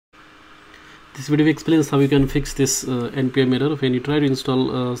This video explains how you can fix this NPM error. When you try to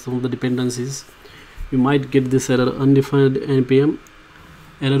install some of the dependencies, you might get this error, undefined NPM,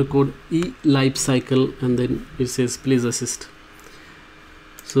 error code ELIFECYCLE, and then it says please assist.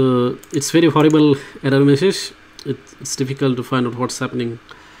 So it's very horrible error message. It's difficult to find out what's happening,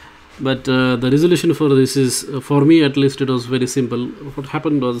 but the resolution for this is, for me at least, it was very simple. What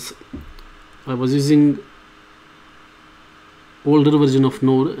happened was, I was using older version of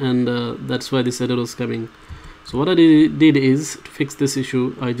Node, and that's why this error was coming. So what I did is, to fix this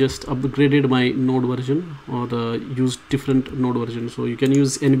issue, I just upgraded my Node version, or used different Node version. So you can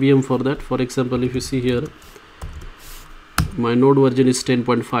use NPM for that. For example, if you see here, my Node version is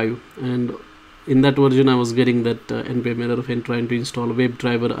 10.5, and in that version I was getting that NPM error when trying to install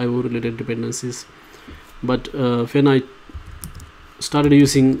webdriverIO related dependencies. But when I started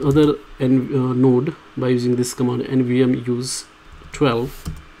using other node by using this command npm use 12,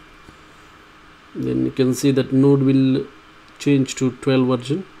 then you can see that node will change to 12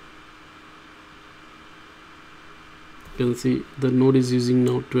 version. You can see the node is using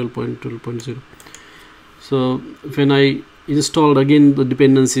now 12.12.0. so when I installed again the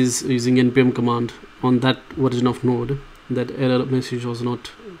dependencies using npm command on that version of node, that error message was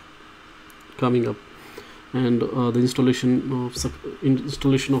not coming up, and the installation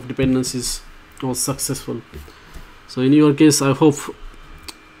of dependencies was successful. So in your case, I hope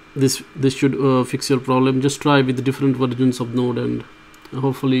this should fix your problem. Just try with the different versions of node, and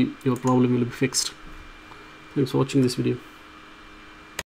hopefully your problem will be fixed. Thanks for watching this video.